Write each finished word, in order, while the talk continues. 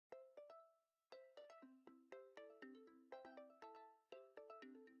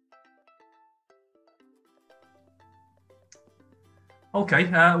Okay,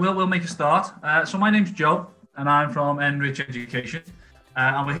 we'll make a start. So my name's Joe, and I'm from Enrich Education.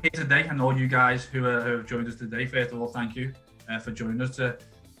 And we're here today, and all you guys who have joined us today, first of all, thank you for joining us to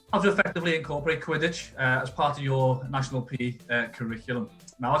how to effectively incorporate Quidditch as part of your National PE curriculum.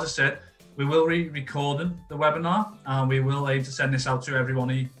 Now, as I said, we will be recording the webinar, and we will aim to send this out to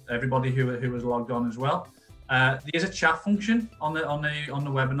everybody who was logged on as well. There is a chat function on the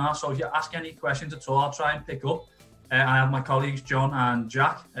webinar, so if you ask any questions at all, I'll try and pick up. I have my colleagues John and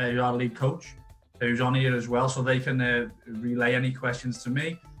Jack, who are lead coach, who's on here as well, so they can relay any questions to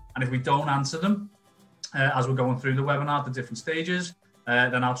me. And if we don't answer them as we're going through the webinar at the different stages,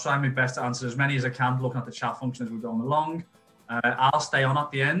 then I'll try my best to answer as many as I can, looking at the chat function as we're going along. I'll stay on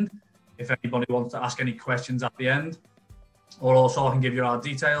at the end if anybody wants to ask any questions at the end, or also I can give you our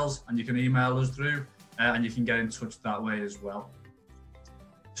details and you can email us through and you can get in touch that way as well.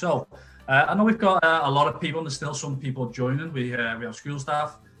 So, I know we've got a lot of people, and there's still some people joining. We have school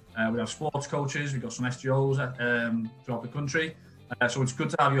staff, we have sports coaches, we've got some SGOs throughout the country. So it's good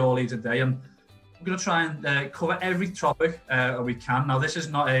to have you all here today. And I'm going to try and cover every topic we can. Now, this is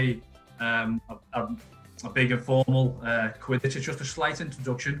not a big and formal Quidditch. It's just a slight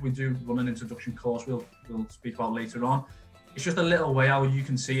introduction. We do run an introduction course we'll speak about later on. It's just a little way how you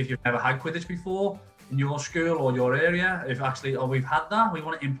can see if you've never had Quidditch before in your school or your area, if actually, or we've had that, we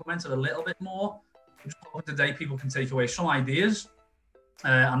want to implement it a little bit more. Today, people can take away some ideas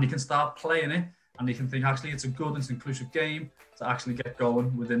and they can start playing it, and they can think actually it's a good and inclusive game to actually get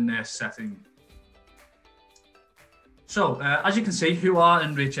going within their setting. So, as you can see, who are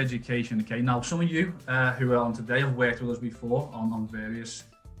Enrich Education? Okay, now some of you who are on today have worked with us before on various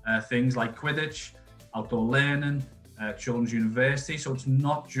things like Quidditch, outdoor learning, Children's University, so it's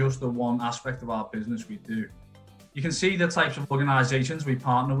not just the one aspect of our business we do. You can see the types of organisations we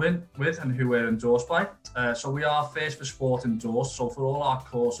partner with and who we're endorsed by. So we are First for Sport endorsed, so for all our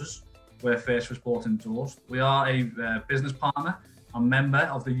courses, we're First for Sport endorsed. We are a business partner and member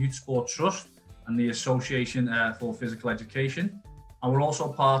of the Youth Sport Trust and the Association for Physical Education, and we're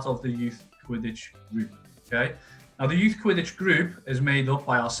also part of the Youth Quidditch group. Okay, now the Youth Quidditch group is made up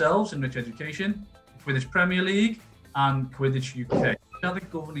by ourselves, Enrich Education, Quidditch Premier League, and Quidditch UK. We are the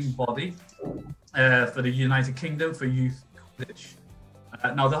governing body for the United Kingdom for Youth Quidditch.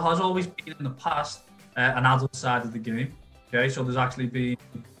 Now, there has always been in the past an adult side of the game. Okay, so there's actually been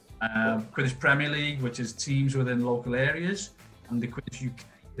Quidditch Premier League, which is teams within local areas, and the Quidditch UK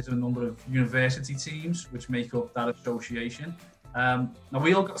is a number of university teams which make up that association. Now,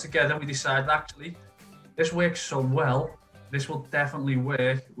 we all got together and we decided actually this works so well, this will definitely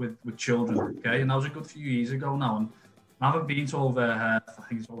work with children. Okay, and that was a good few years ago now, and I haven't been to over, I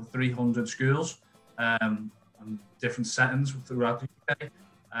think it's over 300 schools and different settings throughout the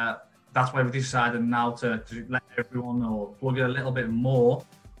UK. That's why we decided now to let everyone know, plug it a little bit more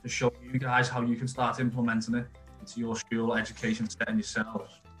to show you guys how you can start implementing it into your school education setting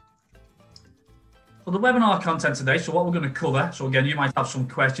yourselves. For the webinar content today, so what we're going to cover, so again, you might have some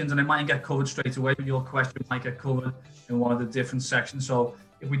questions and it might get covered straight away, but your question might get covered in one of the different sections. So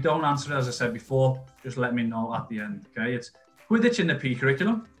if we don't answer it, as I said before, just let me know at the end, okay? It's Quidditch in the PE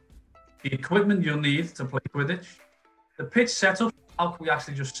curriculum, the equipment you'll need to play Quidditch, the pitch setup, how can we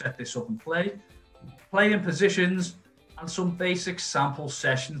actually just set this up and play in positions, and some basic sample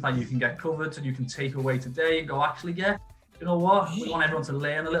sessions that you can get covered and you can take away today and go, actually, yeah, you know what? We want everyone to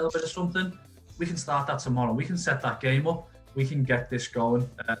learn a little bit of something. We can start that tomorrow. We can set that game up. We can get this going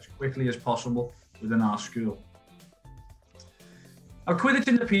as quickly as possible within our school. Now, Quidditch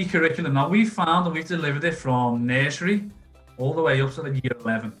in the PE curriculum, now we've found that we've delivered it from nursery all the way up to the year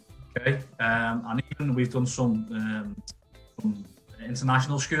 11, okay? And even we've done some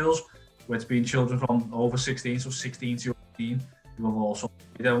international schools where it's been children from over 16, so 16 to 18, who have also,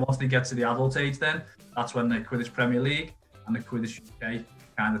 then once they get to the adult age then, that's when the Quidditch Premier League and the Quidditch UK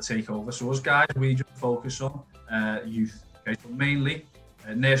kind of take over. So us guys, we just focus on youth, okay? So mainly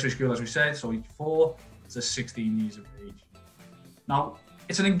nursery school, as we said, so 4 to 16 years of age. Now,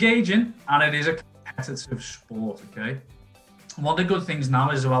 it's an engaging and it is a competitive sport, okay? And one of the good things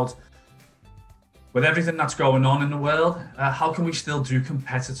now is about, with everything that's going on in the world, how can we still do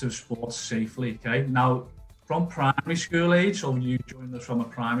competitive sports safely, okay? Now, from primary school age, so you join us from a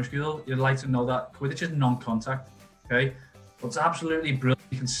primary school, you'd like to know that Quidditch is non-contact, okay? But it's absolutely brilliant.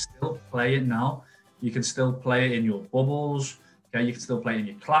 You can still play it now. You can still play it in your bubbles, okay? You can still play it in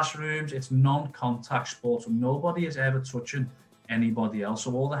your classrooms. It's non-contact sport, so nobody is ever touching anybody else.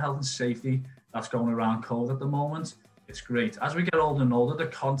 So all the health and safety that's going around COVID at the moment, it's great. As we get older and older, the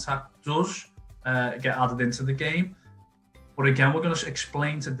contact does get added into the game, but But again, we're going to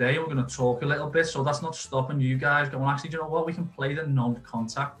explain today, we're going to talk a little bit, so that's not stopping you guys going, actually, do you know what, we can play the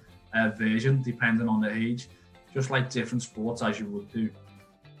non-contact version depending on the age, just like different sports as you would do.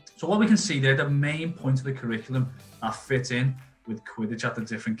 So what we can see there, the main point of the curriculum that fit in with Quidditch at the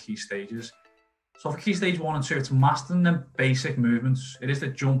different key stages. So for key stage 1 and 2, it's mastering the basic movements. It is the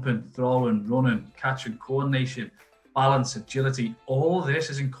jumping, throwing, running, catching, coordination, balance, agility. All this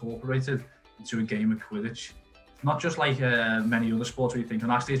is incorporated into a game of Quidditch. Not just like many other sports where you think,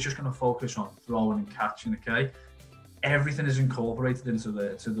 and actually it's just going to focus on throwing and catching, okay? Everything is incorporated into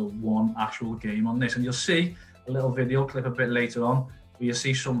the one actual game on this. And you'll see a little video clip a bit later on where you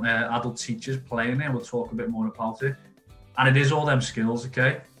see some adult teachers playing it. We'll talk a bit more about it. And it is all them skills,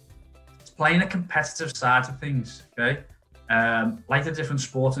 okay? It's playing a competitive side of things, okay? Like the different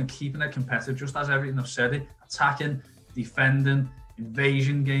sports and keeping it competitive, just as everything I've said it, attacking, defending,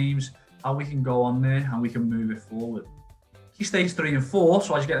 invasion games, how we can go on there and we can move it forward. Key stage 3 and 4,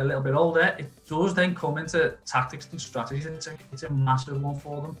 so as you get a little bit older, it does then come into tactics and strategies. It's a massive one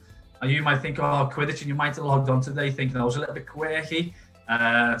for them. And you might think, oh, Quidditch, and you might have logged on today thinking that was a little bit quirky,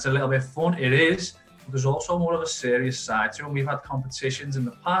 it's a little bit fun. It is, but there's also more of a serious side to it. And we've had competitions in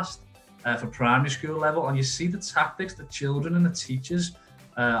the past for primary school level, and you see the tactics the children and the teachers,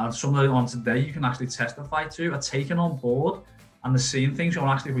 and some of them on today you can actually testify to, are taken on board. And they're seeing things, going,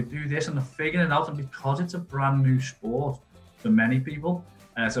 actually, if we do this, and they're figuring it out. And because it's a brand new sport for many people,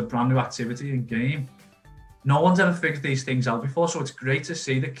 it's a brand new activity and game, no one's ever figured these things out before. So it's great to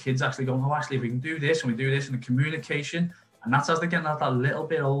see the kids actually going, oh, actually, if we can do this and we do this, and the communication, and that's as they're getting that little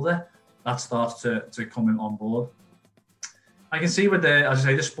bit older, that starts to come in on board. I can see with the, as I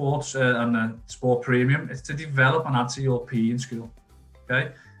say, the sports and the sport premium, it's to develop and add to your PE in school.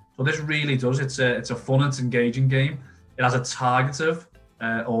 Okay, so this really does. It's a fun, it's engaging game. It has a targeted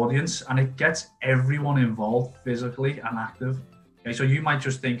audience, and it gets everyone involved physically and active. Okay, so you might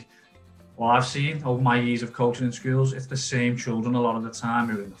just think, well, I've seen over my years of coaching in schools, it's the same children a lot of the time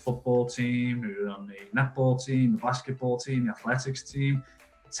who are in the football team, who are on the netball team, the basketball team, the athletics team.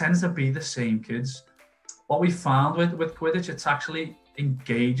 It tends to be the same kids. What we found with Quidditch, it actually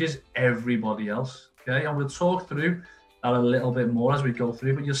engages everybody else. Okay, and we'll talk through that a little bit more as we go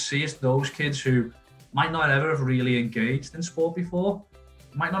through, but you'll see it's those kids who might not ever have really engaged in sport before,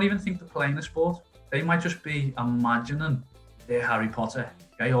 might not even think they're playing a sport. They might just be imagining they're Harry Potter,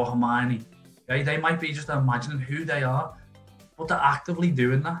 okay, or Hermione. Okay? They might be just imagining who they are, but they're actively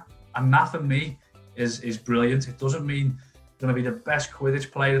doing that. And that for me is brilliant. It doesn't mean they're going to be the best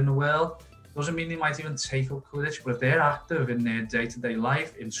Quidditch player in the world. It doesn't mean they might even take up Quidditch, but if they're active in their day-to-day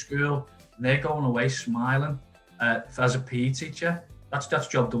life, in school, and they're going away smiling as a PE teacher, that's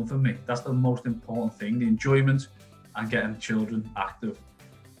job done for me. That's the most important thing, the enjoyment and getting children active.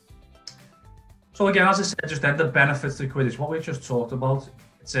 So again, as I said, just then the benefits to Quidditch, what we've just talked about,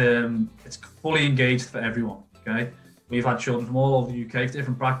 it's fully engaged for everyone, okay? We've had children from all over the UK,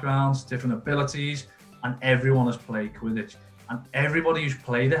 different backgrounds, different abilities, and everyone has played Quidditch. And everybody who's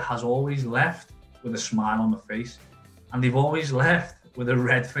played it has always left with a smile on the face. And they've always left with a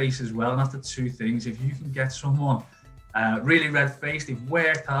red face as well. And that's the two things. If you can get someone really red-faced, they've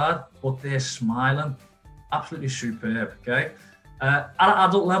worked hard, but they're smiling, absolutely superb, okay? At an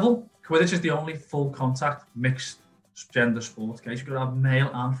adult level, Quidditch is the only full-contact mixed gender sport, okay? So you've got to have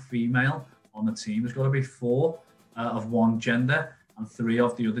male and female on the team. There's got to be 4 of one gender and 3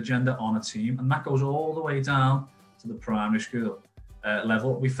 of the other gender on a team, and that goes all the way down to the primary school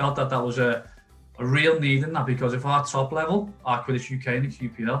level. We felt that was a real need in that, because if our top level, our Quidditch UK and the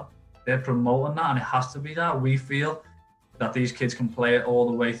QPL, they're promoting that, and it has to be that. We feel that these kids can play it all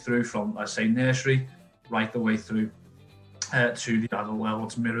the way through from, I say, nursery right the way through to the adult level.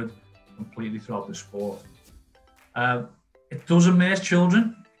 It's mirrored completely throughout the sport. It does immerse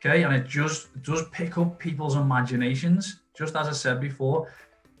children, okay, and it does pick up people's imaginations. Just as I said before,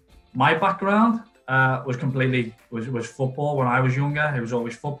 my background was football when I was younger. It was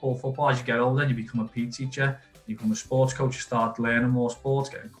always football. As you get older, you become a PE teacher, you become a sports coach, you start learning more sports,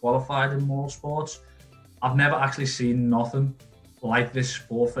 getting qualified in more sports. I've never actually seen nothing like this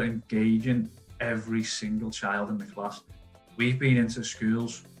sport for engaging every single child in the class. We've been into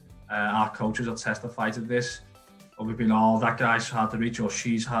schools, our coaches will testify to this, or we've been, oh, that guy's hard to reach or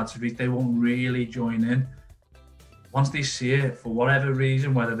she's hard to reach. They won't really join in. Once they see it, for whatever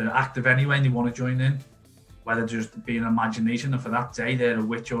reason, whether they're active anyway and they want to join in, whether just being imagination and for that day they're a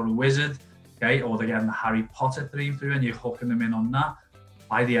witch or a wizard, okay, or they're getting the Harry Potter theme through and you're hooking them in on that,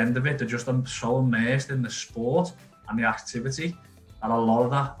 by the end of it, they're just so immersed in the sport and the activity that a lot of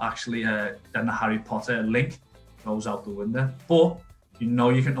that actually, then the Harry Potter link goes out the window. But you know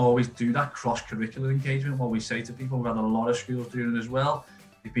you can always do that cross-curricular engagement. What we say to people, we've had a lot of schools doing it as well.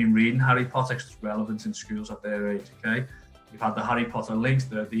 They've been reading Harry Potter because it's relevant in schools at their age, okay? We've had the Harry Potter links,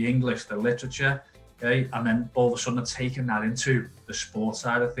 the English, the literature, okay? And then all of a sudden they're taking that into the sports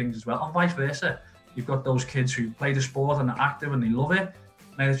side of things as well, and vice versa. You've got those kids who play the sport and are active and they love it,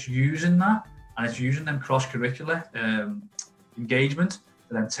 and it's using that, and it's using them cross-curricular engagement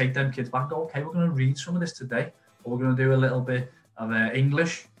to then take them kids back and go, okay, we're going to read some of this today, or we're going to do a little bit of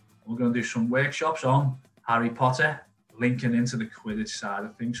English, we're going to do some workshops on Harry Potter, linking into the Quidditch side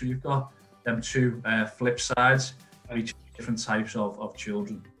of things. So you've got them two flip sides of each different types of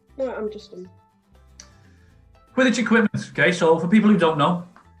children. No, I'm just Quidditch equipment. Okay, so for people who don't know,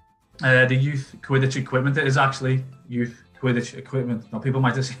 the Youth Quidditch equipment, it is actually Youth Quidditch equipment. Now, people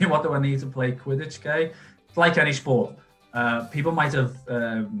might have seen, what do I need to play Quidditch? Okay, it's like any sport. People might have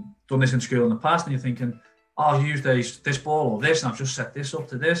done this in school in the past, and you're thinking, oh, I've used this ball or this, and I've just set this up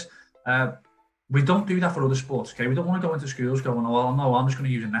to this. We don't do that for other sports, okay? We don't want to go into schools going, oh, well, no, I'm just going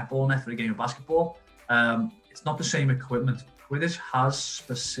to use a netball net for a game of basketball. It's not the same equipment. Quidditch has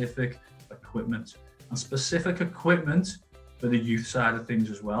specific equipment, and specific equipment for the youth side of things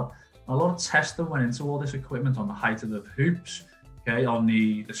as well. A lot of testing went into all this equipment on the height of the hoops, okay, on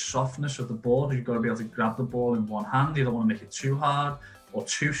the softness of the ball. You've got to be able to grab the ball in one hand. You don't want to make it too hard or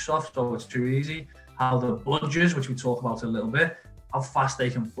too soft, so it's too easy. How the bludgers, which we talk about a little bit, how fast they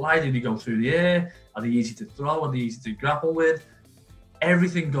can fly. Do they go through the air? Are they easy to throw? Are they easy to grapple with?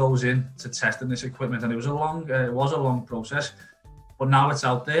 Everything goes into testing this equipment, and it was a long process, but now it's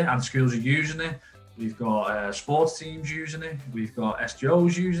out there and schools are using it. We've got sports teams using it. We've got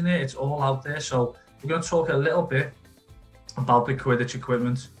SGOs using it. It's all out there. So we're going to talk a little bit about the Quidditch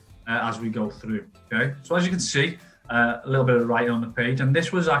equipment as we go through. Okay. So as you can see, a little bit of writing on the page, and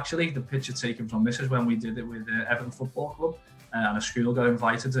this was actually the picture taken from this is when we did it with Everton Football Club, and a school got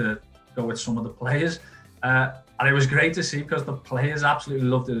invited to go with some of the players, and it was great to see because the players absolutely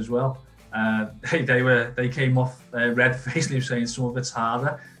loved it as well. They came off red-faced and saying some of it's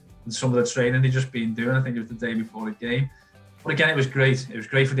harder than some of the training they've just been doing. I think it was the day before the game, but again, it was great. It was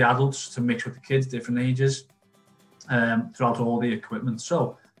great for the adults to mix with the kids, different ages, throughout all the equipment.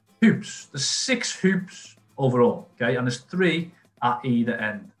 So hoops, there's 6 hoops overall, okay, and there's 3 at either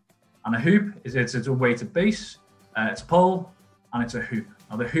end. And a hoop it's a weighted base, it's a pole, and it's a hoop.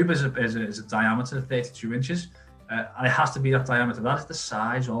 Now the hoop is a diameter of 32 inches, and it has to be that diameter. That is the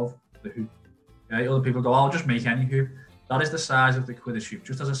size of the hoop. Okay, other people go, oh, I'll just make any hoop. That is the size of the Quidditch hoop.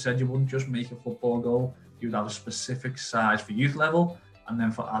 Just as I said, you wouldn't just make a football goal. You would have a specific size for youth level, and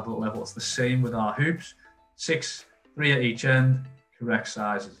then for adult level, it's the same with our hoops. 6, 3 at each end, correct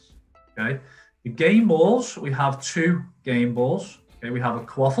sizes. Okay. The game balls, we have 2 game balls. Okay, we have a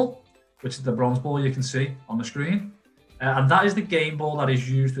quaffle, which is the bronze ball you can see on the screen. And that is the game ball that is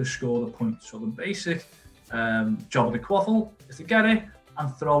used to score the points. So the basic job of the quaffle is to get it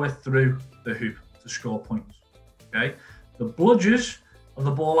and throw it through the hoop to score points. Okay. The bludgers of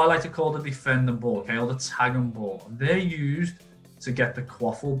the ball, I like to call the defending ball, okay, or the tagging ball. And they're used to get the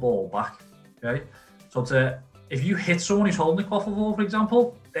quaffle ball back. Okay. So if you hit someone who's holding the quaffle ball, for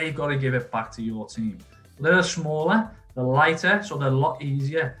example, they've got to give it back to your team. They're smaller, they're lighter, so they're a lot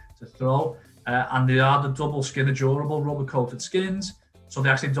easier to throw. And they are the double skin, the durable rubber coated skins, so they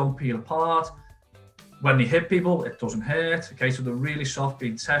actually don't peel apart. When they hit people, it doesn't hurt. Okay, so they're really soft,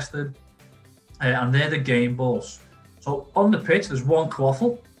 being tested. And they're the game balls. So on the pitch, there's 1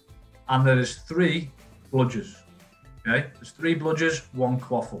 quaffle, and there's 3 bludgers. Okay, there's 3 bludgers, 1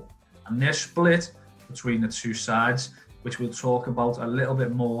 quaffle. And they're split between the 2 sides, which we'll talk about a little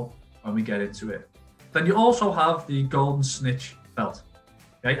bit more when we get into it. Then you also have the golden snitch belt,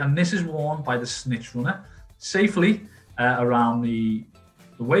 okay, and this is worn by the snitch runner safely around the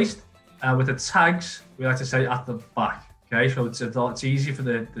waist with the tags, we like to say, at the back. Okay, so it's easy for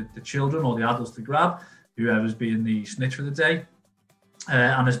the children or the adults to grab, whoever's being the snitch for the day.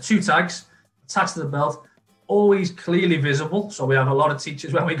 And there's 2 tags attached to the belt, always clearly visible. So we have a lot of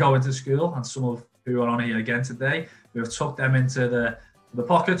teachers when we go into school, and some of who are on here again today, we have tucked them into the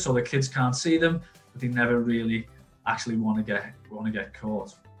pocket so the kids can't see them, but they never really actually want to get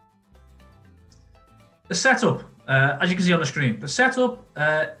caught. The setup, as you can see on the screen, the setup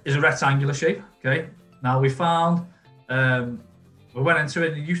is a rectangular shape. Okay, now we found we went into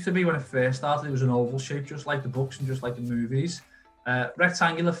it. It used to be, when it first started, it was an oval shape, just like the books and just like the movies.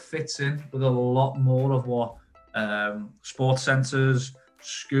 Rectangular fits in with a lot more of what sports centres,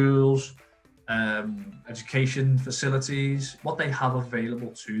 schools, education facilities, what they have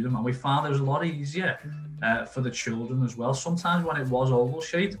available to them, and we found it was a lot easier for the children as well. Sometimes when it was oval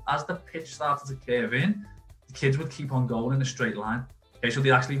shaped, as the pitch started to curve in, the kids would keep on going in a straight line. Okay, so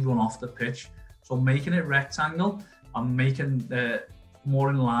they actually run off the pitch. So making it rectangle and making more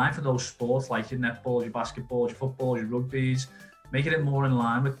in line for those sports like your netball, your basketball, your football, your rugbies, making it more in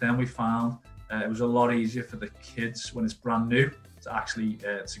line with them, we found it was a lot easier for the kids when it's brand new to actually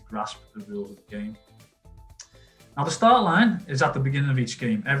to grasp the rules of the game. Now the start line is at the beginning of each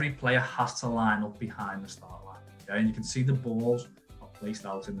game. Every player has to line up behind the start line. Okay, and you can see the balls are placed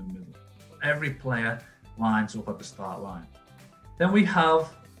out in the middle. So every player lines up at the start line. Then we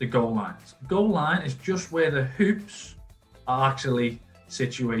have the goal line. So the goal line is just where the hoops are actually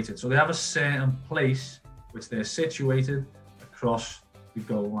situated. So they have a certain place which they're situated across the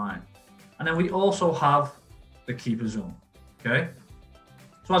goal line. And then we also have the keeper zone. Okay.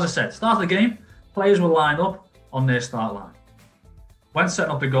 So as I said, start of the game, players will line up on their start line. When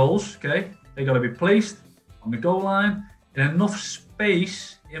setting up the goals, okay, they got to be placed on the goal line in enough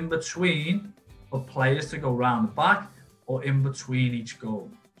space in between for players to go round the back or in between each goal.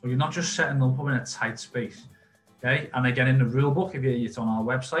 So you're not just setting them up in a tight space. Okay, and again, in the rule book, if it's on our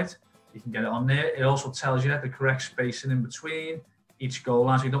website, you can get it on there. It also tells you the correct spacing in between each goal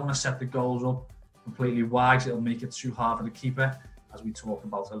line. So you don't want to set the goals up completely wide. It'll make it too hard for the keeper, as we talk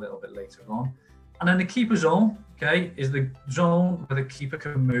about a little bit later on. And then the keeper zone, okay, is the zone where the keeper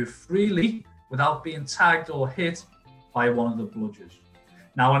can move freely without being tagged or hit by one of the bludgers.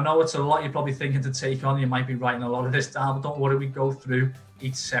 Now, I know it's a lot you're probably thinking to take on. You might be writing a lot of this down, but don't worry, we go through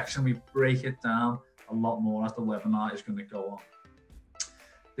each section. We break it down a lot more as the webinar is going to go on.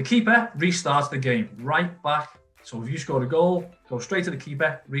 The keeper restarts the game right back. So if you score a goal, go straight to the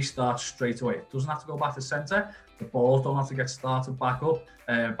keeper, restart straight away. It doesn't have to go back to centre. The balls don't have to get started back up,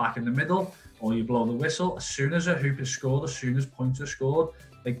 back in the middle, or you blow the whistle. As soon as a hoop is scored, as soon as points are scored,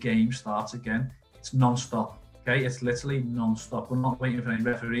 the game starts again. It's non-stop. Okay, it's literally non-stop. We're not waiting for any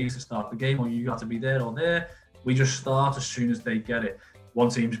referees to start the game, or you got to be there or there. We just start as soon as they get it. One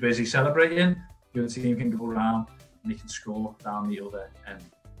team's busy celebrating, the other team can go around and they can score down the other end.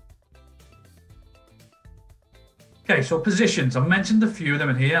 Okay, so positions. I mentioned a few of them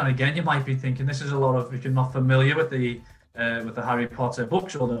in here, and again, you might be thinking this is a lot of, if you're not familiar with the Harry Potter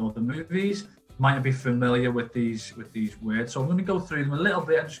books or the movies, you might not be familiar with these words. So I'm going to go through them a little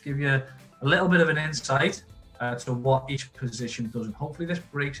bit and just give you a little bit of an insight to what each position does, and hopefully this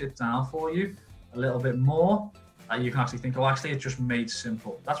breaks it down for you a little bit more. You can actually think, oh, actually, it's just made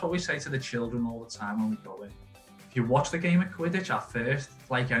simple. That's what we say to the children all the time when we go in. If you watch the game of Quidditch at first,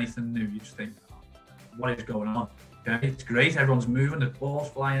 like anything new, you just think, oh, what is going on? Okay, it's great. Everyone's moving, the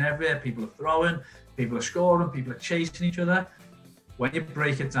ball's flying everywhere. People are throwing, people are scoring, people are chasing each other. When you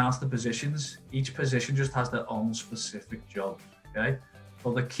break it down to the positions, each position just has their own specific job. Okay,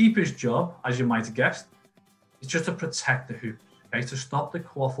 so the keeper's job, as you might have guessed, is just to protect the hoops. Okay, to stop the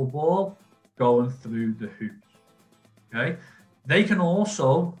quaffle ball going through the hoops. Okay, they can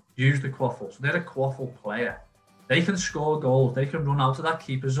also use the quaffle. So they're a quaffle player. They can score goals. They can run out of that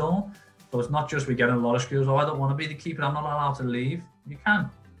keeper zone. So it's not just we get in a lot of schools, oh, I don't want to be the keeper, I'm not allowed to leave. You can.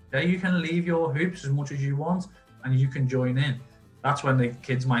 Okay, you can leave your hoops as much as you want and you can join in. That's when the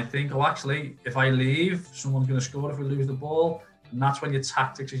kids might think, oh, actually, if I leave, someone's going to score if we lose the ball. And that's when your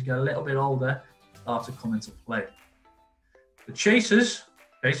tactics, as you get a little bit older, start to come into play. The chasers,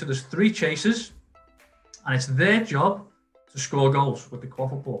 okay, so there's 3 chasers, and it's their job to score goals with the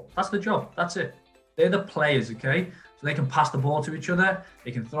quaffle ball. That's the job. That's it. They're the players, okay? So they can pass the ball to each other, they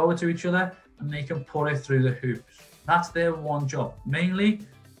can throw it to each other, and they can put it through the hoops. That's their one job, mainly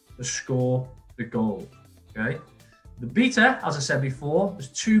to score the goal, okay? The beater, as I said before, there's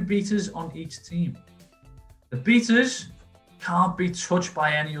 2 beaters on each team. The beaters can't be touched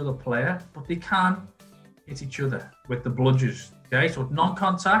by any other player, but they can hit each other with the bludgers, okay? So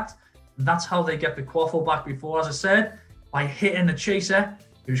non-contact, and that's how they get the quaffle back before, as I said, by hitting the chaser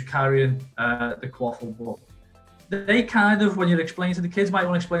who's carrying the quaffle ball. They kind of, when you explain to the kids, might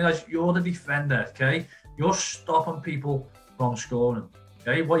want to explain as you're the defender, okay? You're stopping people from scoring,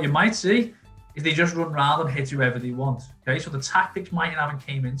 okay? What you might see is they just run around and hit whoever they want, okay? So the tactics might not haven't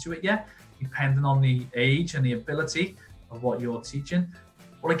came into it yet, depending on the age and the ability of what you're teaching.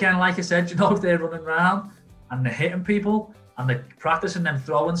 But again, like I said, you know, if they're running around and they're hitting people and they're practicing them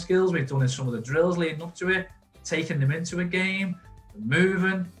throwing skills, we've done in some of the drills leading up to it, taking them into a game,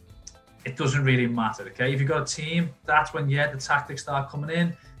 moving, it doesn't really matter, okay? If you've got a team, that's when, yeah, the tactics start coming in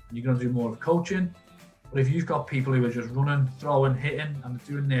and you're going to do more of coaching. But if you've got people who are just running, throwing, hitting, and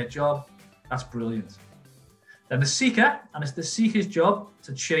doing their job, that's brilliant. Then the seeker, and it's the seeker's job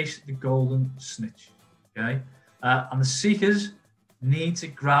to chase the golden snitch, okay? And the seekers need to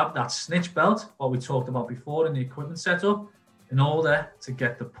grab that snitch belt, what we talked about before in the equipment setup, in order to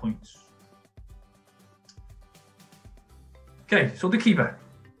get the points. Okay, so the keeper.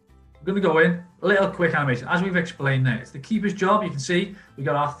 We're going to go in, a little quick animation. As we've explained there, it's the keeper's job. You can see we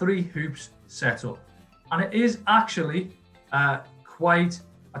got our 3 hoops set up. And it is actually quite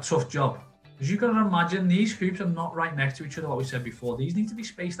a tough job. Because you've got to imagine these hoops are not right next to each other, like we said before. These need to be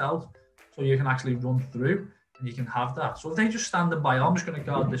spaced out so you can actually run through and you can have that. So if they just stand by, I'm just going to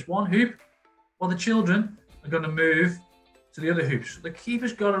guard this one hoop, well, the children are going to move to the other hoops. So the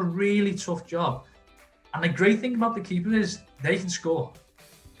keeper's got a really tough job. And the great thing about the keeper is they can score.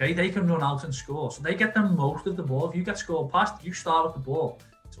 Okay, they can run out and score. So they get the most of the ball. If you get scored past, you start with the ball.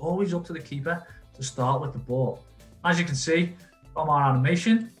 It's always up to the keeper to start with the ball. As you can see from our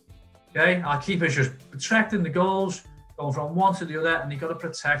animation, okay, our keeper's just protecting the goals, going from one to the other, and you've got to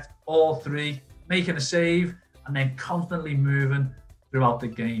protect all 3, making a save, and then constantly moving throughout the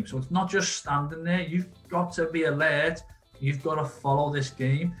game. So it's not just standing there. You've got to be alert. You've got to follow this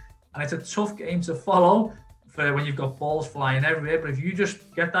game. And it's a tough game to follow for when you've got balls flying everywhere. But if you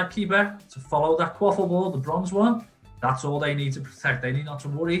just get that keeper to follow that quaffle ball, the bronze one, that's all they need to protect. They need not to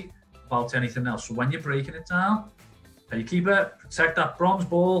worry about anything else. So when you're breaking it down, tell your keeper, protect that bronze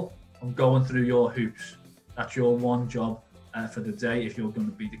ball from going through your hoops. That's your one job for the day if you're going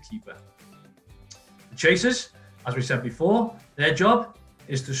to be the keeper. The chasers, as we said before, their job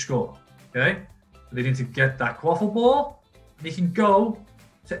is to score. Okay, so they need to get that quaffle ball. And they can go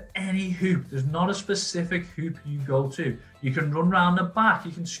to any hoop. There's not a specific hoop you go to. You can run around the back.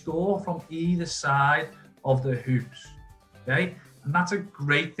 You can score from either side of the hoops. Okay, and that's a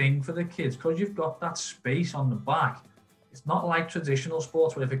great thing for the kids because you've got that space on the back. It's not like traditional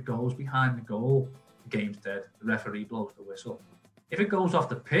sports where if it goes behind the goal, the game's dead. The referee blows the whistle. If it goes off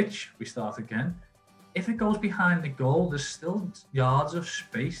the pitch, we start again. If it goes behind the goal, there's still yards of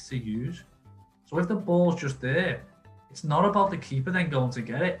space to use. So if the ball's just there, it's not about the keeper then going to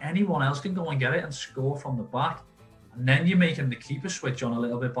get it. Anyone else can go and get it and score from the back. And then you're making the keeper switch on a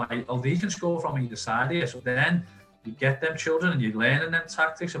little bit by, oh, they can score from either side here. So then you get them children and you're learning them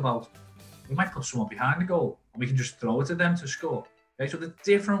tactics about, we might put someone behind the goal and we can just throw it to them to score. Okay, so the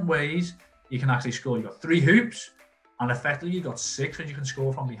different ways you can actually score. You've got 3 hoops and effectively you've got 6 that you can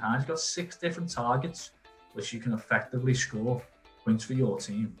score from behind. You've got 6 different targets which you can effectively score points for your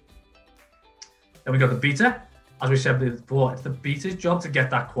team. Then we got the beater. As we said before, it's the beater's job to get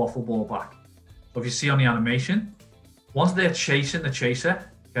that quaffle ball back. So if you see on the animation, once they're chasing the chaser,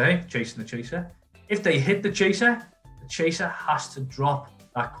 okay, chasing the chaser, if they hit the chaser has to drop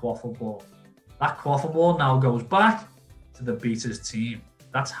that quaffle ball. That quaffle ball now goes back to the beater's team.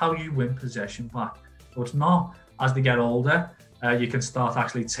 That's how you win possession back. So it's not, as they get older, you can start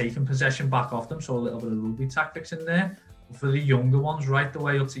actually taking possession back off them. So a little bit of rugby tactics in there. But for the younger ones, right the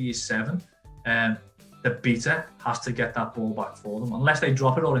way up to year 7, the beater has to get that ball back for them. Unless they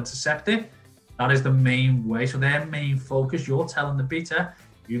drop it or intercept it, that is the main way. So their main focus, you're telling the beater,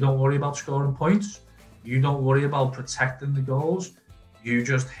 you don't worry about scoring points. You don't worry about protecting the goals. You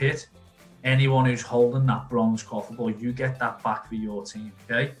just hit anyone who's holding that bronze quaffle ball. You get that back for your team,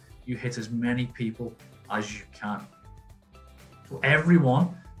 okay? You hit as many people as you can. So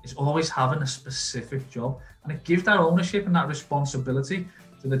everyone is always having a specific job, and it gives that ownership and that responsibility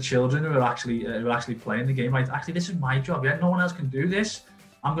to the children who are actually playing the game. Right? Actually, this is my job. Yeah, no one else can do this.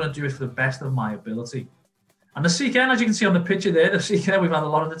 I'm going to do it for the best of my ability. And the seeker, as you can see on the picture there, the seeker, we've had a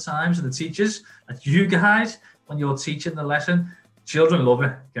lot of the times, and the teachers, and you guys, when you're teaching the lesson, children love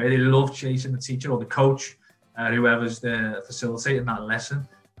it. Okay, they love chasing the teacher or the coach, whoever's facilitating that lesson.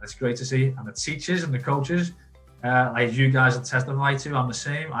 It's great to see. And the teachers and the coaches, like you guys will testify to, I'm the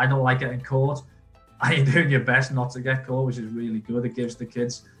same. I don't like getting caught. And you're doing your best not to get caught, which is really good. It gives the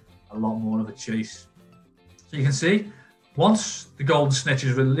kids a lot more of a chase. So you can see, once the golden snitch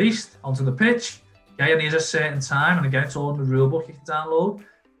is released onto the pitch, okay, and there's a certain time, and again, it's all in the rule book you can download.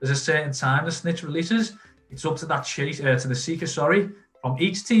 There's a certain time the snitch releases. It's up to that to the seeker, from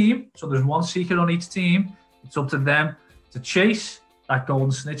each team. So there's one seeker on each team. It's up to them to chase that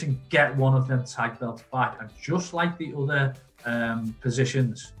golden snitch and get one of them tag belts back. And just like the other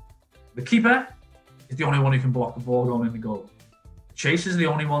positions, the keeper is the only one who can block the ball going in the goal. The chasers are the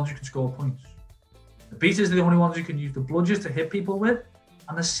only ones who can score points. The beaters are the only ones who can use the bludgers to hit people with.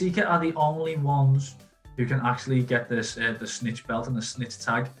 And the seeker are the only ones who can actually get this the snitch belt and the snitch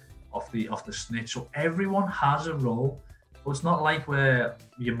tag off the snitch. So everyone has a role. But it's not like where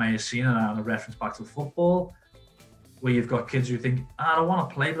you may have seen a reference back to football, where you've got kids who think, I don't want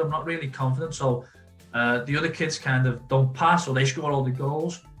to play, but I'm not really confident. So the other kids kind of don't pass or they score all the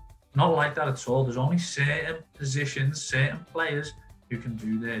goals. Not like that at all. There's only certain positions, certain players who can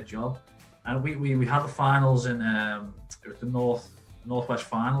do their job. And we had the finals in the Northwest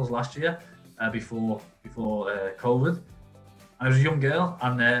finals last year before COVID. And it was a young girl,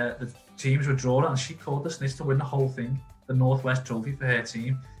 and the teams were drawing, and she called the snitch to win the whole thing, the Northwest Trophy for her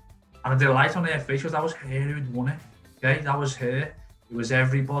team. And the delight on her face was that was her who had won it. Okay, that was her. It was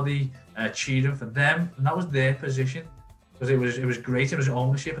everybody cheering for them, and that was their position. Because it was great, it was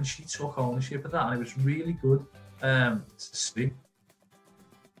ownership, and she took ownership of that, and it was really good to see.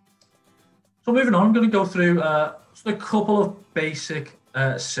 So moving on, I'm going to go through just a couple of basic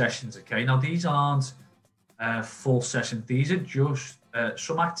sessions. Okay, now these aren't full sessions; these are just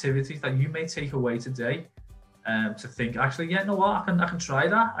some activities that you may take away today to think, actually, yeah, you know what, I can try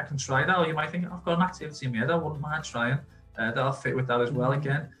that. I can try that. Or you might think, I've got an activity in my head, I wouldn't mind trying. That'll fit with that as well.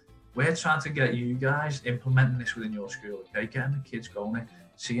 Again, we're trying to get you guys implementing this within your school. Okay, getting the kids going,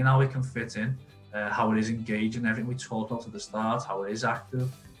 seeing how it can fit in, how it is engaging, everything we talked about at the start, how it is active,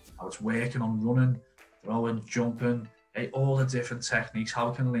 how it's working on running, throwing, jumping, all the different techniques, how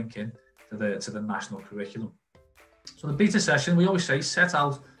it can link in to the national curriculum. So the beta session, we always say, set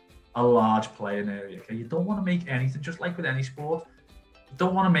out a large playing area. Okay, you don't want to make anything, just like with any sport, you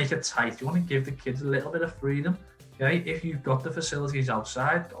don't want to make it tight. You want to give the kids a little bit of freedom. Okay, if you've got the facilities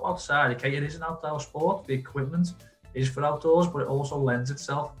outside, go outside. Okay, it is an outdoor sport. The equipment is for outdoors, but it also lends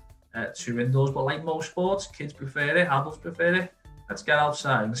itself to indoors. But like most sports, kids prefer it, adults prefer it. Let's get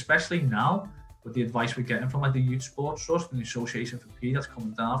outside, and especially now with the advice we're getting from like the Youth Sports Trust and the Association for P that's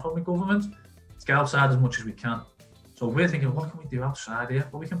coming down from the government. Let's get outside as much as we can. So we're thinking, what can we do outside here?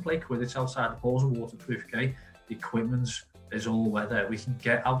 Well, we can play Quidditch outside. The balls are waterproof. Okay, the equipment is all weather. We can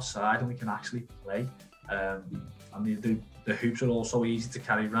get outside and we can actually play. And the hoops are also easy to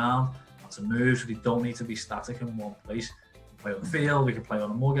carry around and to move, so they don't need to be static in one place. We can play on the field, we can play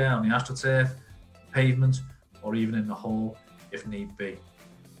on a mugger, on the AstroTurf, pavement, or even in the hall if need be.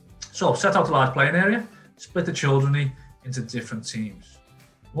 So set out a large playing area, split the children into different teams.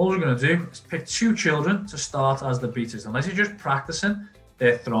 All we're going to do is pick 2 children to start as the beaters, unless you're just practicing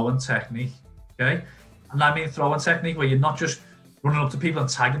their throwing technique. Okay, and I mean throwing technique where you're not just running up to people and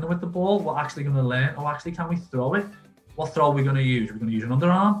tagging them with the ball. We're actually going to learn, oh, actually, can we throw it? What throw are we going to use? Are we going to use an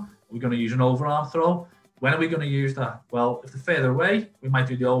underarm? Are we going to use an overarm throw? When are we going to use that? Well, if they're further away, we might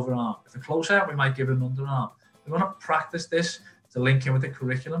do the overarm. If they're closer, we might give it an underarm. We want to practice this to link in with the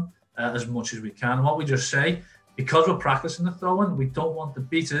curriculum as much as we can. And what we just say, because we're practicing the throwing, we don't want the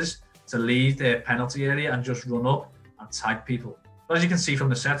beaters to leave their penalty area and just run up and tag people. So as you can see from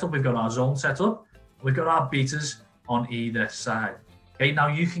the setup, we've got our zone set up. We've got our beaters on either side. Okay, now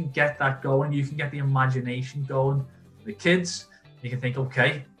you can get that going. You can get the imagination going for the kids. You can think,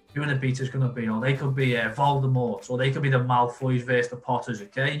 okay, who are the beaters going to be? Or they could be Voldemort, or they could be the Malfoys versus the Potters.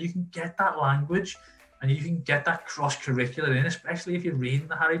 Okay, you can get that language and you can get that cross-curricular in, especially if you're reading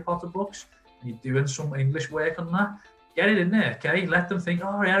the Harry Potter books and you're doing some English work on that. Get it in there, okay? Let them think,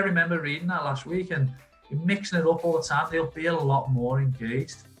 oh yeah, I remember reading that last week, and you're mixing it up all the time. They'll be a lot more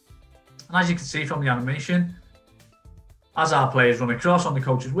engaged. And as you can see from the animation, as our players run across on the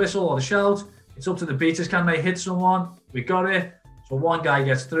coach's whistle or the shout, it's up to the beaters. Can they hit someone? We got it. So one guy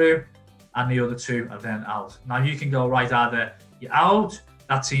gets through and the other 2 are then out. Now you can go, right, either you're out,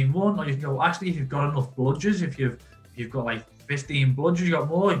 that team won, or you can go, actually, if you've got enough bludgers, if you've got like 15 bludgers, you got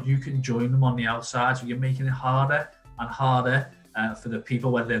more, you can join them on the outside. So you're making it harder and harder for the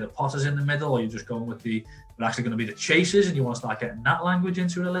people, whether they're the Potters in the middle, or you're just going with we're actually going to be the chasers, and you want to start getting that language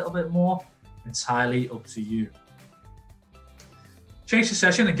into it a little bit more. Entirely up to you. Chaser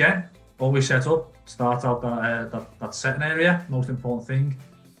session, again, always set up, start out that setting area. Most important thing,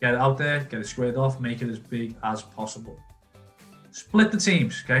 get it out there, get it squared off, make it as big as possible. Split the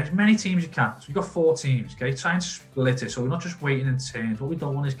teams, okay? As many teams as you can. So we've got 4 teams, okay? Try and split it, so we're not just waiting in turns. What we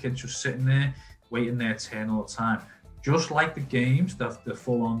don't want is kids just sitting there, waiting their turn all the time. Just like the games, the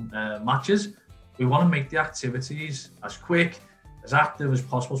full-on matches, we want to make the activities as quick, as active as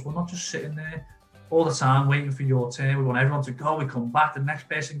possible, so we're not just sitting there all the time waiting for your turn. We want everyone to go, we come back, the next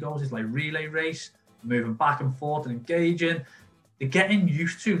person goes. It's like relay race, moving back and forth and engaging. They're getting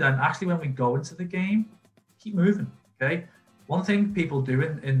used to then actually when we go into the game, keep moving, okay? One thing people do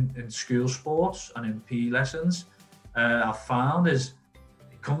in school sports and in PE lessons, I've found is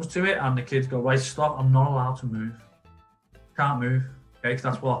it comes to it and the kids go, right, stop, I'm not allowed to move. Can't move, okay? Because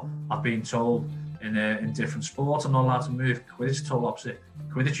that's what I've been told in different sports. I'm not allowed to move. Quidditch is total opposite.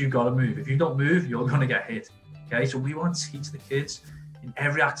 Quidditch, you've got to move. If you don't move, you're going to get hit, okay? So we want to teach the kids in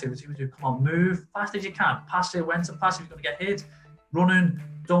every activity we do, come on, move fast as you can. Pass it, when to pass if you're going to get hit. Running,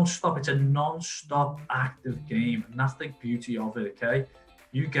 don't stop. It's a non-stop active game, and that's the beauty of it, okay?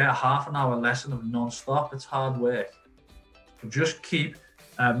 You get a half an hour lesson of non-stop. It's hard work. So just keep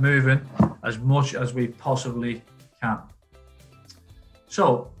moving as much as we possibly can.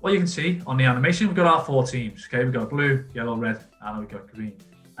 So what you can see on the animation, we've got our 4 teams. Okay, we've got blue, yellow, red, and we've got green.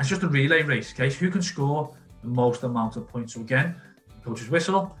 And it's just a relay race. Okay, so who can score the most amount of points? So again, the coach's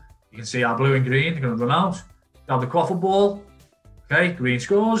whistle. You can see our blue and green, they're going to run out. Grab the quaffle ball. Okay, green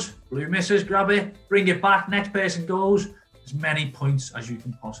scores, blue misses, grab it, bring it back, next person goes. As many points as you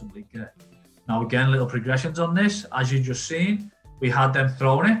can possibly get. Now again, little progressions on this. As you've just seen, we had them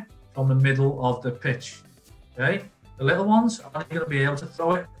throwing it from the middle of the pitch. Okay, the little ones are only going to be able to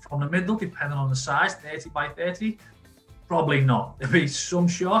throw it from the middle, depending on the size, 30 by 30. Probably not. There'll be some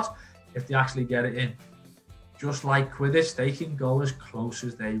shot if they actually get it in. Just like Quidditch, they can go as close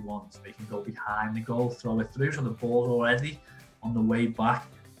as they want. They can go behind the goal, throw it through, so the ball's already on the way back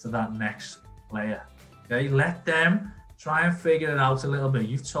to that next player. Okay, let them try and figure it out a little bit.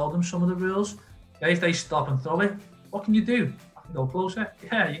 You've told them some of the rules. Okay, if they stop and throw it, what can you do? I can go closer.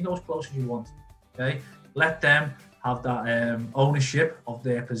 Yeah, you can go as close as you want. Okay, let them have that ownership of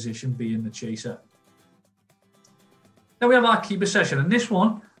their position, being the chaser. Then we have our keeper session, and this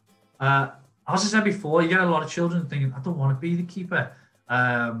one, as I said before, you get a lot of children thinking, I don't want to be the keeper.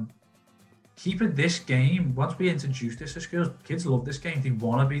 Keeper, this game, once we introduce this to schools, kids love this game. They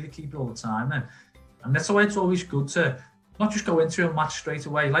want to be the keeper all the time then. And that's why it's always good to not just go into a match straight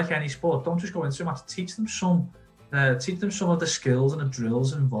away, like any sport. Don't just go into a match. Teach them some of the skills and the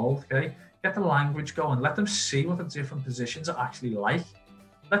drills involved, okay? Get the language going. Let them see what the different positions are actually like.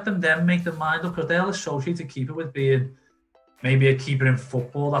 Let them then make their mind up, because they'll associate a keeper with being maybe a keeper in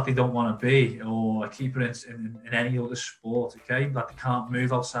football that they don't want to be, or a keeper in any other sport, okay, that they can't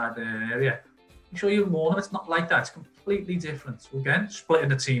move outside their area. Make sure you warn them it's not like that. It's completely different. So again, splitting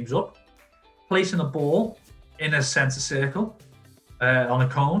the teams up, placing a ball in a centre circle on a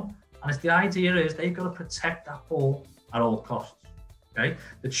cone, and the idea is they've got to protect that ball at all costs, okay?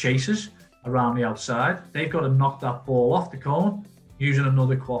 The chasers around the outside, they've got to knock that ball off the cone using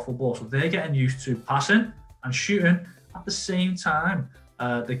another quaffle ball. So they're getting used to passing and shooting at the same time.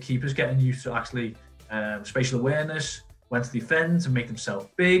 The keeper's getting used to actually spatial awareness, when to defend, to make themselves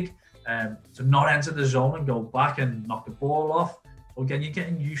big, to not enter the zone and go back and knock the ball off. So again, you're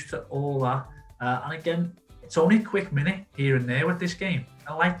getting used to all that. And again, it's only a quick minute here and there with this game.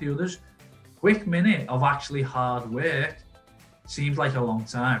 And like the others, quick minute of actually hard work seems like a long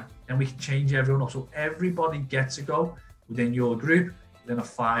time. And we can change everyone up. So everybody gets to go within your group within a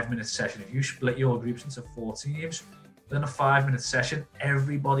 5-minute session. If you split your groups into 4 teams, within a 5-minute session,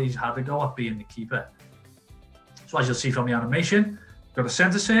 everybody's had a go at being the keeper. So as you'll see from the animation, we've got a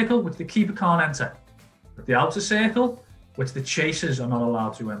centre circle which the keeper can't enter. But the outer circle, which the chasers are not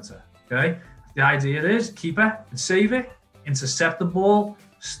allowed to enter. Okay? The idea is keeper can save it, intercept the ball,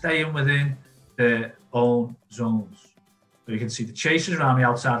 staying within their own zones. So you can see the chasers around the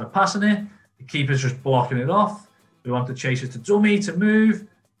outside are passing it, the keeper's just blocking it off. We want the chasers to dummy, to move.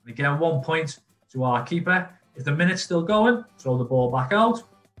 And again, 1 point to our keeper. If the minute's still going, throw the ball back out,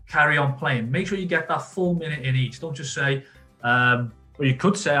 carry on playing. Make sure you get that full minute in each. Don't just say, or you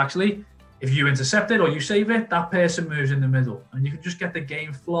could say actually, if you intercept it or you save it, that person moves in the middle. And you can just get the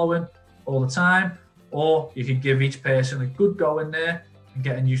game flowing all the time. Or you can give each person a good go in there and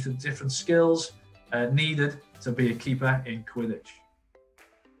getting used to the different skills needed to be a keeper in Quidditch.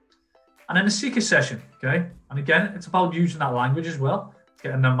 And then the Seeker session, okay? And again, it's about using that language as well. It's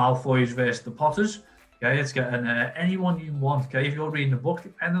getting the Malfoys versus the Potters. Okay, it's getting anyone you want. Okay, if you're reading a book,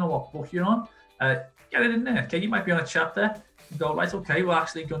 depending on what book you're on, get it in there. Okay, you might be on a chapter. You go, right, okay, we're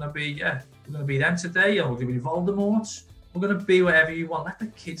actually going to be, we're going to be them today, or we're going to be Voldemorts. We're going to be whatever you want. Let the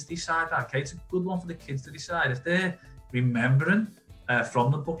kids decide that. Okay, it's a good one for the kids to decide. If they're remembering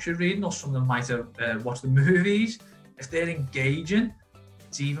from the books you're reading, or some of them might have watched the movies, if they're engaging,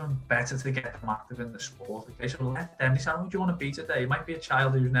 it's even better to get them active in the sport. Okay, so let them decide what you want to be today. It might be a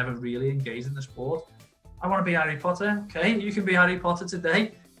child who's never really engaged in the sport. I want to be Harry Potter. Okay, you can be Harry Potter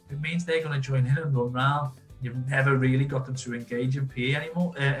today. It means they're going to join in and run around. You've never really got them to engage in PE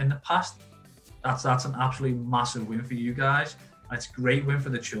anymore in the past. That's an absolutely massive win for you guys. And it's a great win for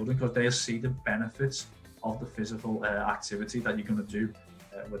the children, because they'll see the benefits of the physical activity that you're going to do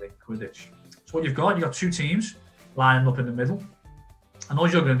within Quidditch. So what you've got 2 teams lining up in the middle. And all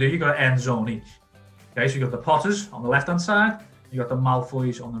you're going to do, you've got an end zone each. Okay, so you've got the Potters on the left-hand side, you've got the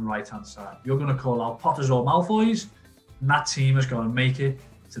Malfoys on the right-hand side. You're going to call out Potters or Malfoys, and that team has got to make it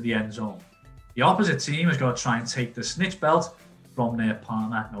to the end zone. The opposite team has got to try and take the snitch belt from their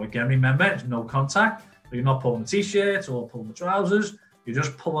partner. Now again, remember, it's no contact. So you're not pulling the t-shirt or pulling the trousers. You're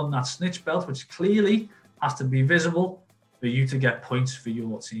just pulling that snitch belt, which clearly has to be visible for you to get points for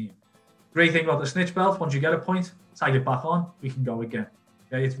your team. Great thing about the snitch belt, once you get a point, tag it back on, we can go again.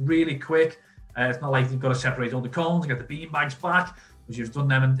 Okay, it's really quick. It's not like you've got to separate all the cones and get the bean bags back. because you've done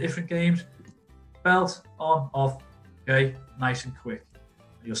them in different games. Belt, on, off, okay, nice and quick.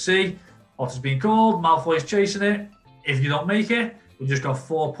 You'll see, Potter's been called, Malfoy's chasing it. If you don't make it, we just got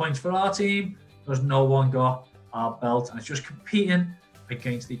 4 points for our team, because no one got our belt, and it's just competing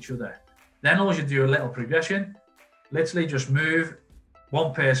against each other. Then all you do a little progression, literally just move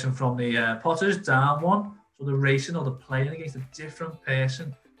one person from the Potters down one, so they're racing or they're playing against a different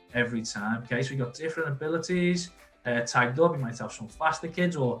person every time. Okay, so you got different abilities tagged up. You might have some faster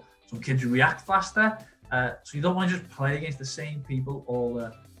kids or some kids who react faster. So you don't want to just play against the same people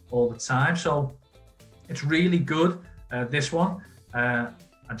all the time. So it's really good, this one. And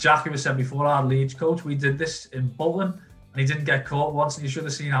Jack, who was said before, our Leeds coach, we did this in Bolton and he didn't get caught once, and you should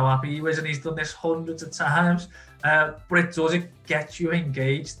have seen how happy he was, and he's done this hundreds of times. But it gets you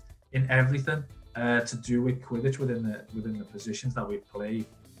engaged in everything to do with Quidditch within the positions that we play.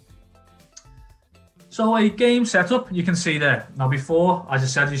 So a game setup, you can see there. Now before, as I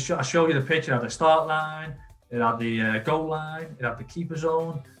said, I showed you the pitch. It had the start line, it had the goal line, it had the keeper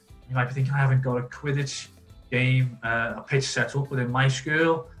zone. You might be thinking, I haven't got a Quidditch game, a pitch set up within my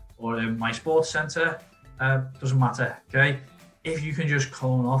school or in my sports centre. Doesn't matter, okay? If you can just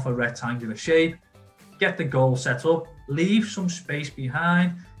cone off a rectangular shape, get the goal set up, leave some space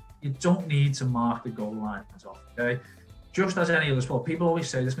behind. You don't need to mark the goal lines off, okay? Just as any other sport, people always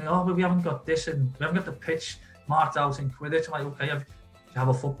say this to me, oh, but we haven't got this, and we haven't got the pitch marked out in Quidditch. I'm like, okay, do you have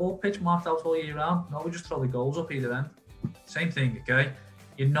a football pitch marked out all year round? No, we just throw the goals up either end. Same thing, okay?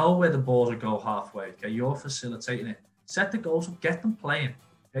 You know where the balls will go halfway, okay? You're facilitating it. Set the goals up, get them playing,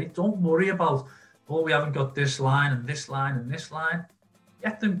 okay? Don't worry about, oh, we haven't got this line and this line and this line.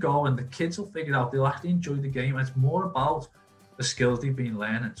 Get them going. The kids will figure it out. They'll actually enjoy the game. And it's more about the skills they've been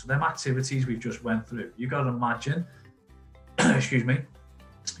learning. So them activities we've just went through, you got to imagine, excuse me,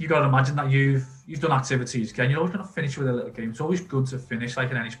 you got to imagine that you've done activities, okay? You're always going to finish with a little game. It's always good to finish, like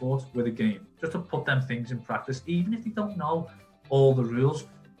in any sport, with a game, just to put them things in practice, even if you don't know all the rules.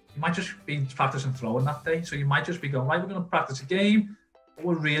 You might just be practicing throwing that day, so you might just be going, right, we're going to practice a game, but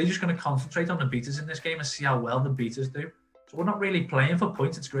we're really just going to concentrate on the beaters in this game and see how well the beaters do. So we're not really playing for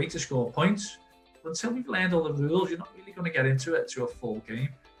points. It's great to score points, but until we've learned all the rules, you're not really going to get into it to a full game.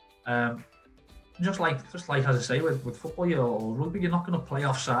 Just like as I say, with football or rugby, you're not going to play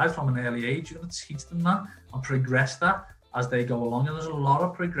offside from an early age. You're going to teach them that and progress that as they go along. And there's a lot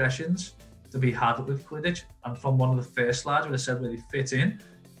of progressions to be had with Quidditch. And from one of the first slides where I said where they fit in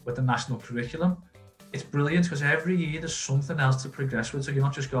with the national curriculum, it's brilliant because every year there's something else to progress with. So you're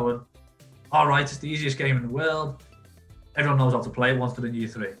not just going, all right, it's the easiest game in the world. Everyone knows how to play it once they're in year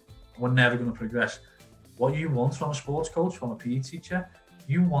 3. We're never going to progress. What you want from a sports coach, from a PE teacher,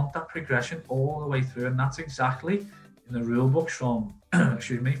 you want that progression all the way through, and that's exactly in the rule books from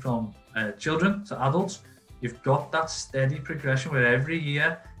from children to adults. You've got that steady progression where every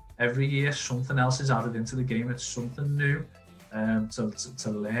year something else is added into the game. It's something new to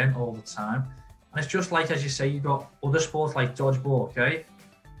learn all the time. And it's just like, as you say, you've got other sports like dodgeball, okay?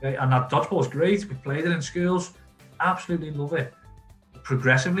 And that dodgeball is great. We played it in schools, absolutely love it.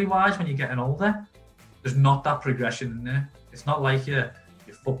 Progressively wise, when you're getting older, there's not that progression in there. It's not like your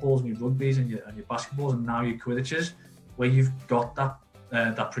footballs and your rugbies and your basketballs and now your Quidditches, where you've got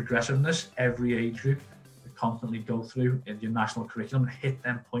that progressiveness every age group to constantly go through in your national curriculum and hit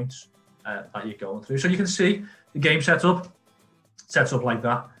them points that you're going through. So you can see the game sets up like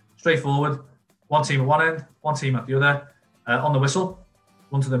that, straightforward. One team at one end, one team at the other. On the whistle,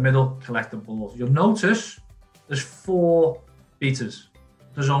 run to the middle, collect the balls. You'll notice there's 4 beaters.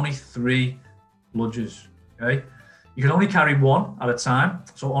 There's only 3 bludgers, okay? You can only carry 1 at a time,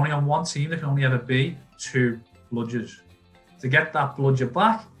 so only on one team there can only ever be 2 bludgers. To get that bludger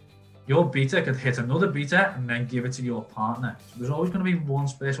back, your beater could hit another beater and then give it to your partner. So there's always going to be one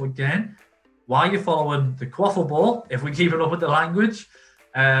space. So again, while you're following the quaffle ball, if we keep it up with the language,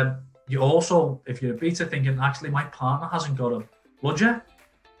 you also, if you're a beater, thinking, actually, my partner hasn't got a bludger.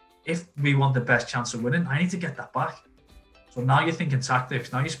 If we want the best chance of winning, I need to get that back. So now you're thinking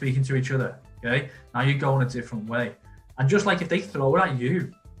tactics. Now you're speaking to each other. Okay. Now you're going a different way. And just like if they throw it at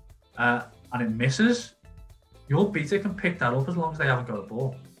you and it misses, your beater can pick that up as long as they haven't got a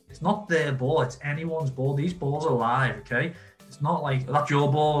ball. It's not their ball. It's anyone's ball. These balls are live. Okay. It's not like that's your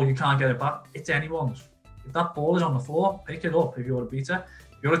ball. You can't get it back. It's anyone's. If that ball is on the floor, pick it up. If you're a beater,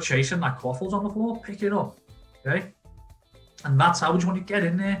 if you're a chaser and that quaffle's on the floor, pick it up. Okay. And that's how you want to get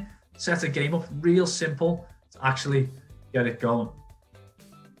in there, set a game up, real simple to actually get it going.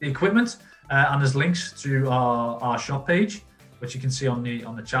 The equipment, and there's links to our shop page, which you can see on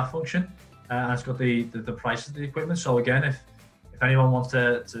the chat function. And it's got the prices of the equipment. So again, if anyone wants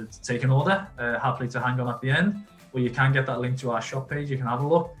to take an order, happily to hang on at the end. but you can get that link to our shop page. You can have a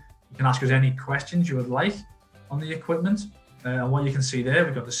look. You can ask us any questions you would like on the equipment. And what you can see there,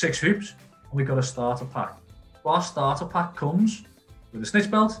 we've got the 6 hoops and we've got a starter pack. So our starter pack comes with a snitch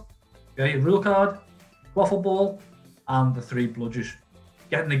belt, okay, a rule card, waffle ball, and the 3 bludgers,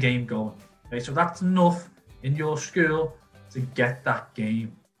 getting the game going. Okay, so that's enough in your school to get that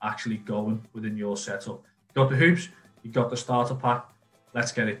game actually going within your setup. You've got the hoops, you've got the starter pack,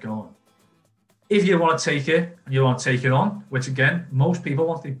 let's get it going. If you want to take it and you want to take it on, which again, most people,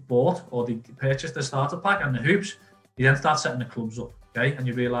 once they bought or they purchased the starter pack and the hoops, you then start setting the clubs up, okay? And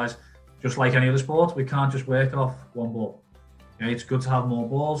you realise, just like any other sport, we can't just work off one ball. Okay, it's good to have more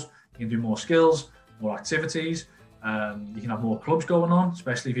balls. You can do more skills, more activities. You can have more clubs going on,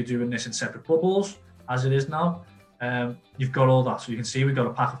 especially if you're doing this in separate bubbles, as it is now. You've got all that. So you can see we've got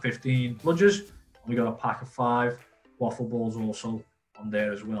a pack of 15 bludgers, and we've got a pack of 5 waffle balls also on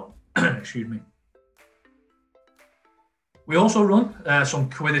there as well. Excuse me. We also run some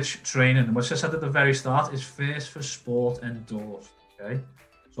Quidditch training, and which I said at the very start is First for Sport endorsed. Okay,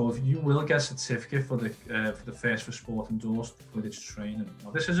 so if you will get a certificate for the First for Sport endorsed Quidditch training. Now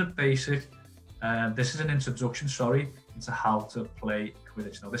this is a basic, this is an introduction, into how to play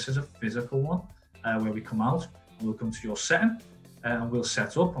Quidditch. Now this is a physical one where we come out and we'll come to your setting and we'll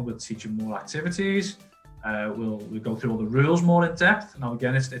set up and we'll teach you more activities. We'll go through all the rules more in depth. Now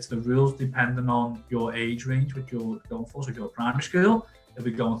again, it's the rules depending on your age range, which you're going for. So if you're primary school, you'll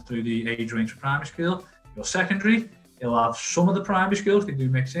be going through the age range for primary school. If you're secondary, you'll have some of the primary schools, they do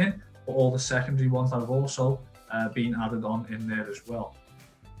mix in, but all the secondary ones that have also been added on in there as well.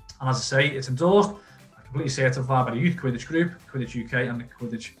 And as I say, it's endorsed, completely certified by the Youth Quidditch Group, Quidditch UK and the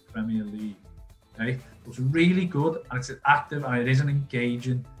Quidditch Premier League. Okay, so it's really good and it's active and it is an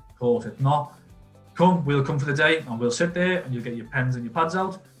engaging course. It's not, we'll come for the day and we'll sit there and you'll get your pens and your pads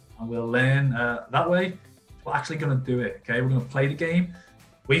out and we'll learn that way. We're actually going to do it, okay? We're going to play the game.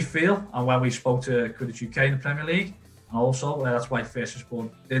 We feel, and when we spoke to Quidditch UK in the Premier League, and also that's why First for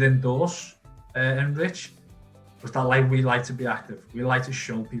Sport did endorse Enrich, was that we like to be active. We like to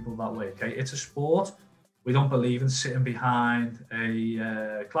show people that way, okay? It's a sport. We don't believe in sitting behind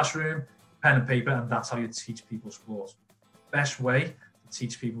a classroom, pen and paper, and that's how you teach people sport. Best way to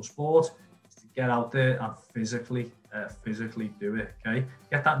teach people sport get out there and physically do it, okay?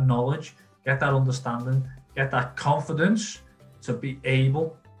 Get that knowledge, get that understanding, get that confidence to be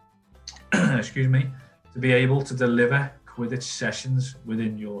able, excuse me, to be able to deliver Quidditch sessions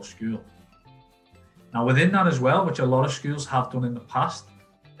within your school. Now within that as well, which a lot of schools have done in the past,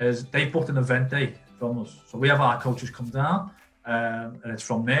 is they've booked an event day from us. So we have our coaches come down, and it's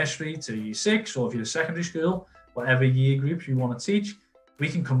from nursery to year 6, or if you're a secondary school, whatever year groups you want to teach, we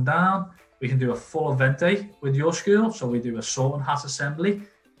can come down. We can do a full event day with your school. So we do a sorting hat assembly.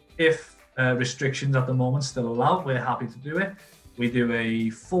 If restrictions at the moment still allow, we're happy to do it. We do a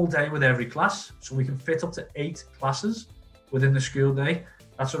full day with every class. So we can fit up to 8 classes within the school day.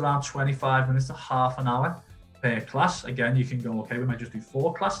 That's around 25 minutes to half an hour per class. Again, you can go, okay, we might just do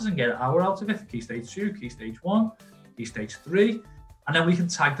 4 classes and get an hour out of it. Key stage 2, key stage 1, key stage 3. And then we can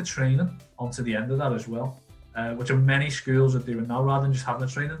tag the training onto the end of that as well, which many schools are doing now rather than just having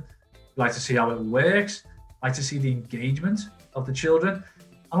the training. Like to see how it works, like to see the engagement of the children,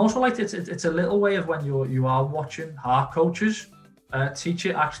 and also like it's a little way of when you are watching our coaches teach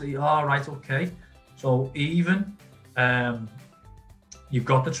it. Actually, right, okay. So even you've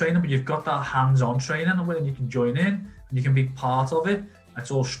got the training, but you've got that hands-on training, and you can join in and you can be part of it.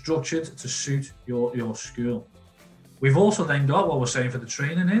 It's all structured to suit your school. We've also then got what we're saying for the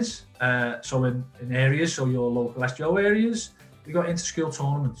training is so in areas, so your local SGO areas, we've got inter-school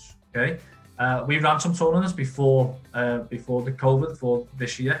tournaments. Okay, we ran some tournaments before the COVID, before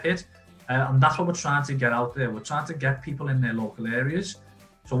this year hit, and that's what we're trying to get out there. We're trying to get people in their local areas.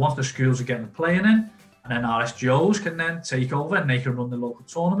 So once the schools are getting playing in, and then our SGOs can then take over and they can run the local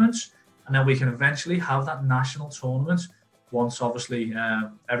tournaments, and then we can eventually have that national tournament once obviously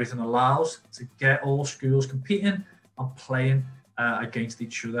everything allows to get all schools competing and playing against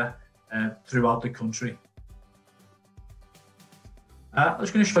each other throughout the country. I'm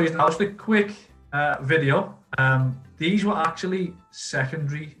just going to show you now just a quick video. These were actually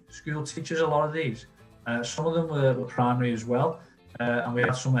secondary school teachers, a lot of these. Some of them were primary as well. And we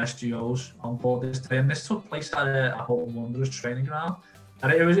had some SGOs on board this day. And this took place at a Holton Wanderers training ground.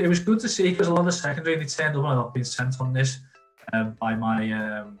 And it was good to see because a lot of secondary, they turned up and I've been sent on this by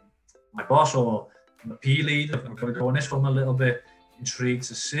my boss or the PE lead. I'm going to go on this one a little bit intrigued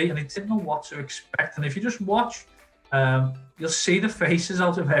to see. And they didn't know what to expect. And if you just watch, you'll see the faces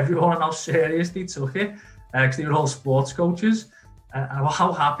out of everyone and how serious they took it, because they were all sports coaches, and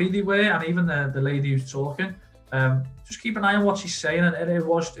how happy they were. And even the lady who's talking, just keep an eye on what she's saying, and it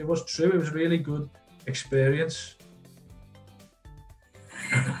was true. It was a really good experience.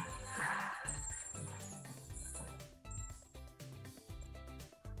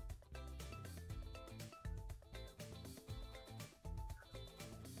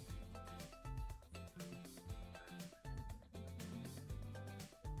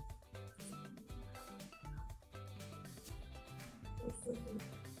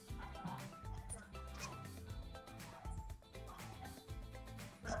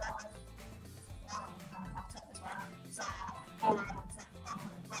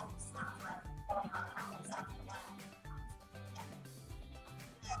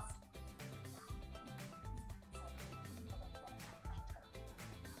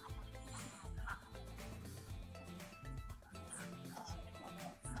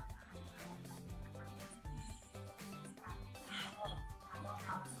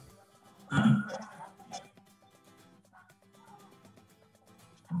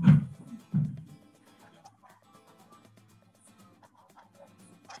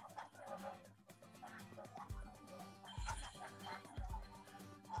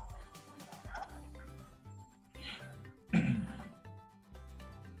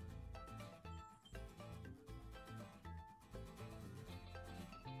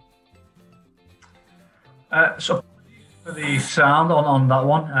 So for the sound on that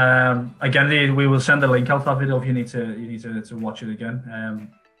one, again, we will send a link out to that video if you need to watch it again.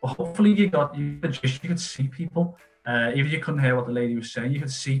 But hopefully you could see people. Even if you couldn't hear what the lady was saying, you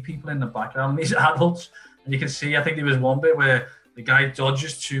could see people in the background, these adults, and you can see, I think there was one bit where the guy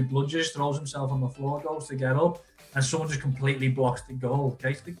dodges 2 bludgers, throws himself on the floor, goes to get up, and someone just completely blocks the goal.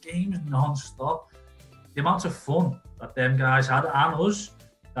 Okay, so the game's non-stop. The amount of fun that them guys had, and us,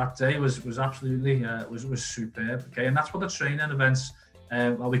 that day was absolutely was superb. Okay, and that's what the training events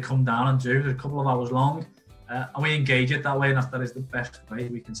that we come down and do. They're a couple of hours long, and we engage it that way, and that is the best way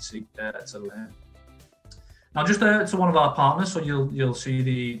we can see to learn. Now, just to one of our partners, so you'll see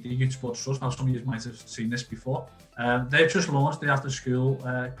the Youth Sports Trust. Now, some of you might have seen this before. They've just launched the after-school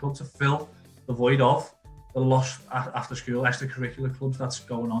club to fill the void of the lost after-school extracurricular clubs that's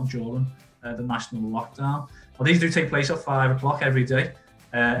going on during the national lockdown. Well, these do take place at 5 o'clock every day.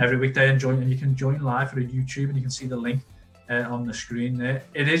 Every weekday, and you can join live through YouTube, and you can see the link on the screen there.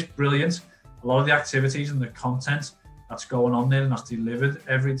 It is brilliant. A lot of the activities and the content that's going on there and that's delivered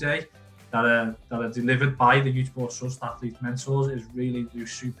every day, that are delivered by the Youth Sports Trust Athlete Mentors, is really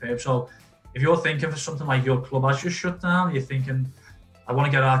superb. So if you're thinking for something like your club has just shut down, you're thinking, I want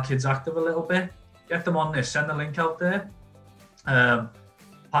to get our kids active a little bit, get them on this, send the link out there,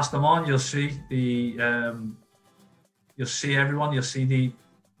 pass them on. You'll see everyone, you'll see the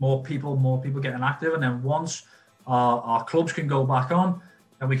more people getting active, and then once our clubs can go back on,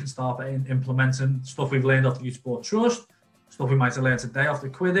 then we can start implementing stuff we've learned off the Youth Sport Trust, stuff we might have learned today off the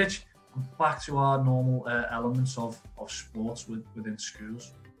Quidditch, and back to our normal elements of sports within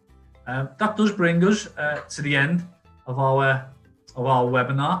schools. That does bring us to the end of our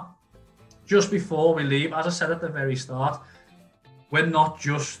webinar. Just before we leave, as I said at the very start, we're not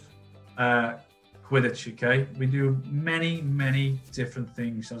just Quidditch, okay? We do many different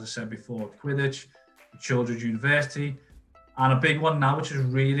things, as I said before. Quidditch, Children's University, and a big one now, which is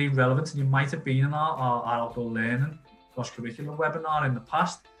really relevant, and you might have been in our outdoor learning cross-curricular webinar in the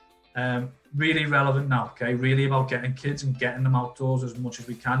past. Really relevant now, okay? Really about getting kids and getting them outdoors as much as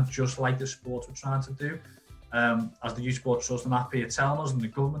we can, just like the sports we're trying to do. As the Youth Sports Trust and API are telling us, and the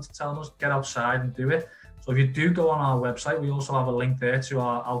government are telling us, get outside and do it. So if you do go on our website, we also have a link there to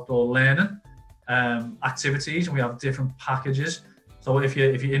our outdoor learning activities, and we have different packages. So if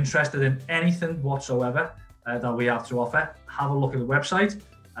you're interested in anything whatsoever that we have to offer, have a look at the website.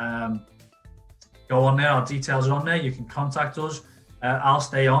 Go on there, our details are on there. You can contact us. I'll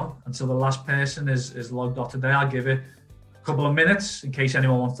stay on until the last person is logged off today. I'll give it a couple of minutes in case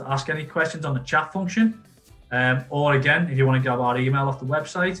anyone wants to ask any questions on the chat function. Or again, if you want to grab our email off the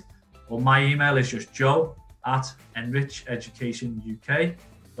website, or my email is just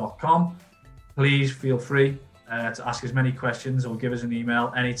joe@enricheducationuk.com. Please feel free to ask as many questions or give us an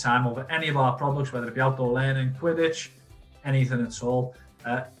email anytime over any of our products, whether it be outdoor learning, Quidditch, anything at all.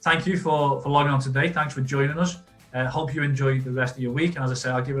 Thank you for logging on today. Thanks for joining us. Hope you enjoy the rest of your week. And as I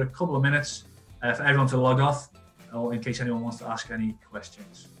say, I'll give it a couple of minutes for everyone to log off, or in case anyone wants to ask any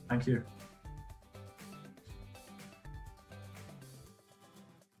questions. Thank you.